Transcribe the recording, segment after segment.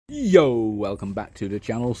Yo, welcome back to the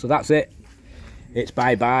channel. So that's it. It's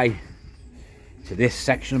bye-bye to this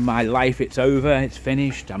section of my life. It's over, it's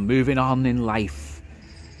finished. I'm moving on in life.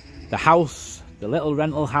 The house, the little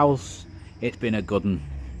rental house, it's been a good one.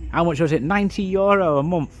 How much was it? €90 a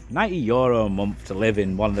month. €90 a month to live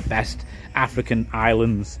in one of the best African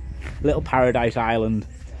islands. Little paradise island.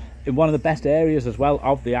 In one of the best areas as well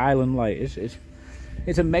of the island. Like,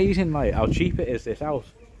 it's amazing, like, how cheap it is, this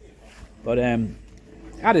house. But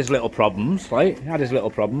had his little problems,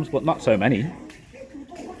 but not so many.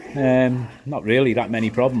 Not really that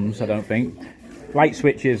many problems, I don't think. Light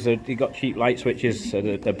switches, he got cheap light switches, so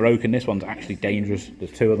they're broken. This one's actually dangerous.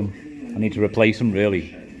 There's two of them. I need to replace them,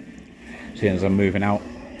 really, seeing as I'm moving out.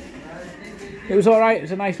 It was alright. It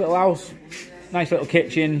was a nice little house, nice little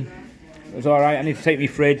kitchen. It was alright. I need to take my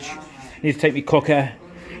fridge, I need to take my cooker,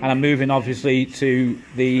 and I'm moving obviously to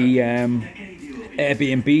the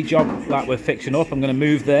Airbnb job that we're fixing up. I'm going to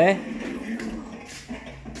move there,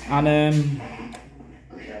 and I'm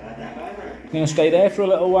going to stay there for a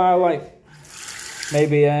little while, like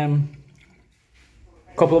maybe a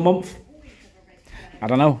couple of months. I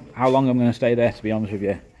don't know how long I'm going to stay there, to be honest with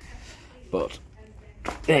you, but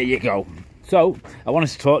there you go. So I wanted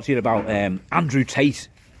to talk to you about Andrew Tate.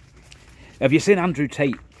 Have you seen Andrew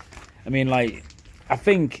Tate? I mean, like, I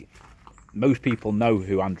think most people know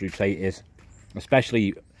who Andrew Tate is,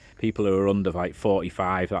 especially people who are under like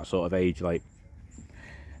 45, that sort of age. Like,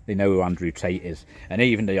 they know who Andrew Tate is, and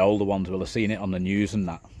even the older ones will have seen it on the news and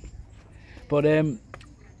that. But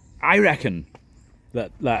I reckon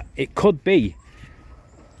that it could be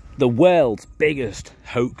the world's biggest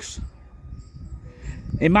hoax.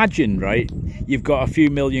 Imagine, right, you've got a few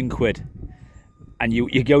million quid and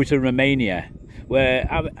you go to Romania, where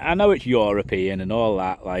I know it's European and all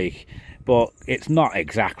that, like, but it's not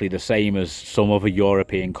exactly the same as some other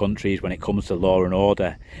European countries when it comes to law and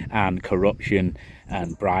order and corruption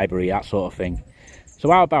and bribery, that sort of thing.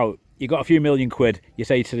 So how about you got a few million quid, you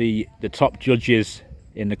say to the top judges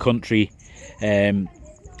in the country, I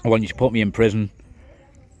want you to put me in prison,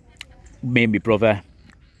 me and my brother,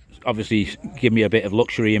 obviously give me a bit of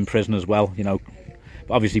luxury in prison as well, you know,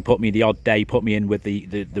 obviously put me the odd day, put me in with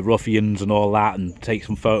the ruffians and all that, and take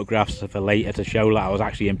some photographs for later to show that I was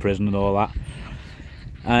actually in prison and all that,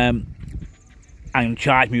 and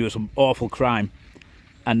charge me with some awful crime,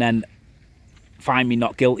 and then find me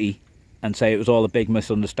not guilty and say it was all a big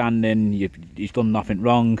misunderstanding, you've done nothing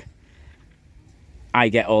wrong. I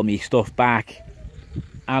get all my stuff back,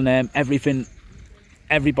 and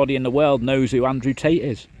everybody in the world knows who Andrew Tate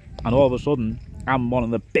is, and all of a sudden I'm one of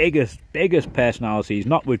the biggest personalities,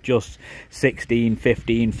 not with just 16,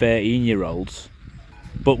 15, 13-year-olds,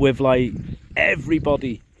 but with, like,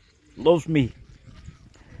 everybody loves me.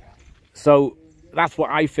 So that's what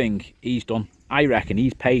I think he's done. I reckon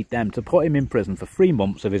he's paid them to put him in prison for 3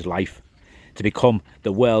 months of his life to become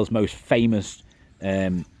the world's most famous,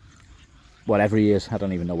 whatever he is. I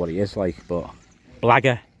don't even know what he is, like, but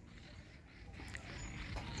blagger,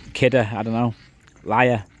 kidder, I don't know,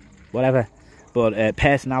 liar, whatever. But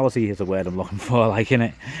personality is the word I'm looking for, like,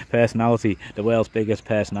 innit? Personality, the world's biggest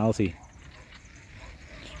personality.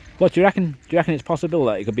 What do you reckon? Do you reckon it's possible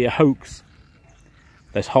that it could be a hoax?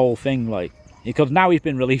 This whole thing, like, because now he's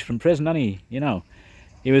been released from prison, hasn't he? You know,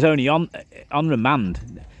 he was only on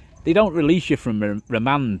remand. They don't release you from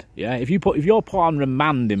remand, yeah? If you're put on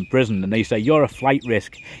remand in prison and they say you're a flight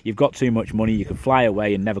risk, you've got too much money, you could fly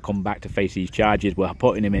away and never come back to face these charges, we're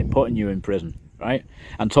putting you in prison. Right,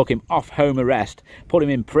 and took him off home arrest, put him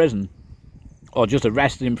in prison, or just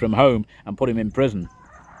arrested him from home and put him in prison,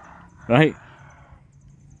 right?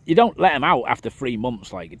 You don't let him out after 3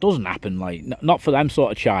 months, like, it doesn't happen, like, not for them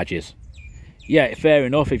sort of charges. Yeah, fair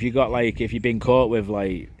enough if you got, like, if you've been caught with,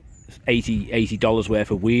 like, $80 worth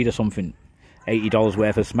of weed or something, $80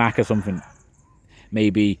 worth of smack or something,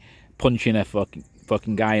 maybe punching a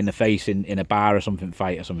fucking guy in the face in a bar or something,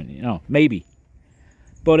 fight or something, you know, maybe.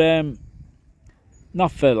 But not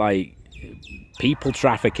for, like, people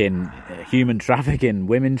trafficking, human trafficking,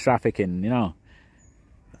 women trafficking, you know,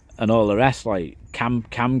 and all the rest, like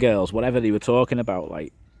cam girls, whatever they were talking about,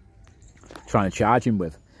 like, trying to charge him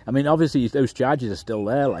with. I mean, obviously those charges are still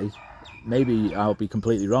there, like, maybe I'll be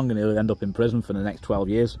completely wrong and he'll end up in prison for the next 12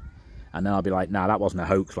 years. And then I'll be like, nah, that wasn't a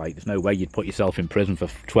hoax, like, there's no way you'd put yourself in prison for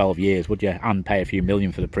 12 years, would you? And pay a few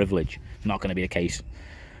million for the privilege. Not going to be a case.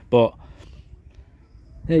 But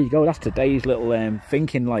there you go, that's today's little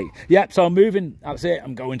thinking, like, yep, so I'm moving, that's it,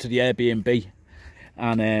 I'm going to the Airbnb,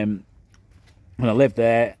 and I'm going to live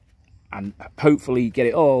there, and hopefully get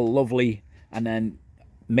it all lovely, and then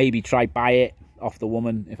maybe try buy it off the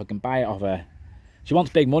woman, if I can buy it off her. She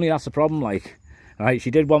wants big money, that's the problem, like, Right,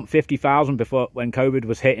 she did want 50,000 before, when COVID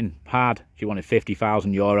was hitting hard. She wanted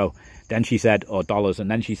 50,000 euro. Then she said, or dollars,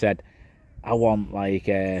 and then she said, I want like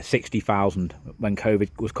 60,000 when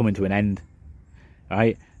COVID was coming to an end.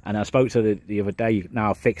 Right, and I spoke to the other day.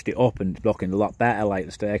 Now I've fixed it up and it's looking a lot better. Like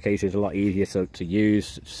the staircase is a lot easier to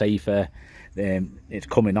use, safer. It's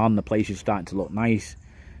coming on. The place is starting to look nice.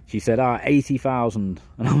 She said, 80,000.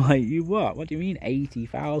 And I'm like, you what? What do you mean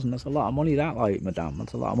 80,000? That's a lot of money, that, like, madam.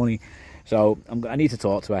 That's a lot of money. So I need to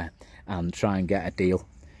talk to her and try and get a deal.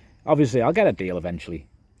 Obviously, I'll get a deal eventually.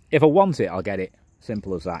 If I want it, I'll get it.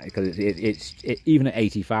 Simple as that. Because it's even at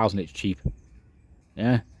 80,000, it's cheap.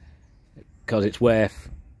 Yeah? Because it's worth...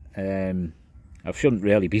 I shouldn't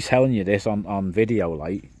really be selling you this on video,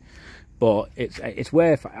 like. But it's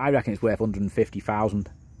worth... I reckon it's worth 150,000.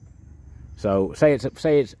 So say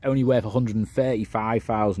it's only worth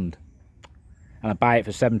 135,000, and I buy it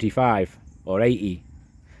for 75 or 80.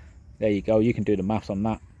 There you go. You can do the maths on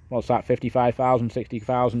that. What's that? 55,000,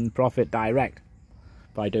 60,000 profit direct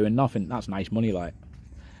by doing nothing. That's nice money, like.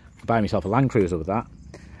 Buy myself a Land Cruiser with that.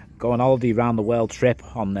 Go on holiday around the world trip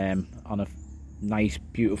on a nice,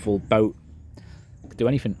 beautiful boat. Could do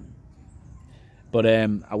anything. But I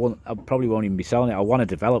probably won't even be selling it. I want to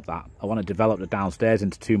develop that. I want to develop the downstairs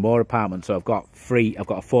into 2 more apartments. So I've got a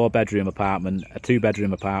 4-bedroom apartment, a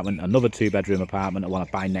 2-bedroom apartment, another 2-bedroom apartment. I want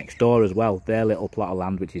to buy next door as well. Their little plot of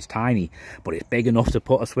land, which is tiny, but it's big enough to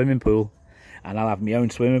put a swimming pool. And I'll have my own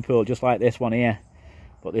swimming pool, just like this one here.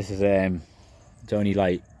 But this is it's only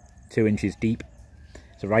like 2 inches deep.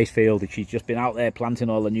 It's a rice field. She's just been out there planting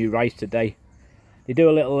all the new rice today. They do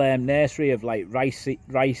a little nursery of like rice.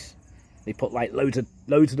 They put like loads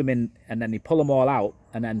of them in, and then they pull them all out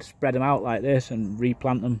and then spread them out like this and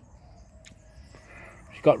replant them.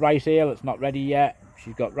 She's got rice here that's not ready yet.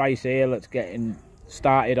 She's got rice here that's getting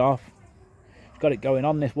started off. She's got it going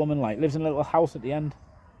on, this woman, like, lives in a little house at the end.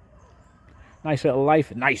 Nice little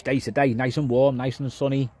life. Nice day today, nice and warm, nice and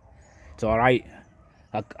sunny. It's all right.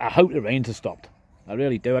 I hope the rains have stopped. I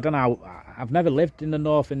really do. I don't know. I've never lived in the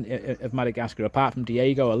north of Madagascar apart from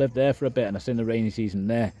Diego. I lived there for a bit and I've seen the rainy season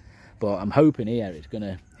there. But I'm hoping here it's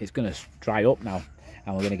gonna dry up now,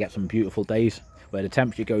 and we're gonna get some beautiful days where the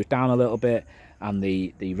temperature goes down a little bit and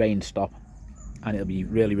the rain stop, and it'll be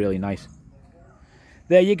really, really nice.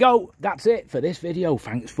 There you go. That's it for this video.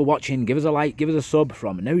 Thanks for watching. Give us a like, give us a sub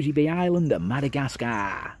from Nosy Bay Island,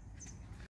 Madagascar.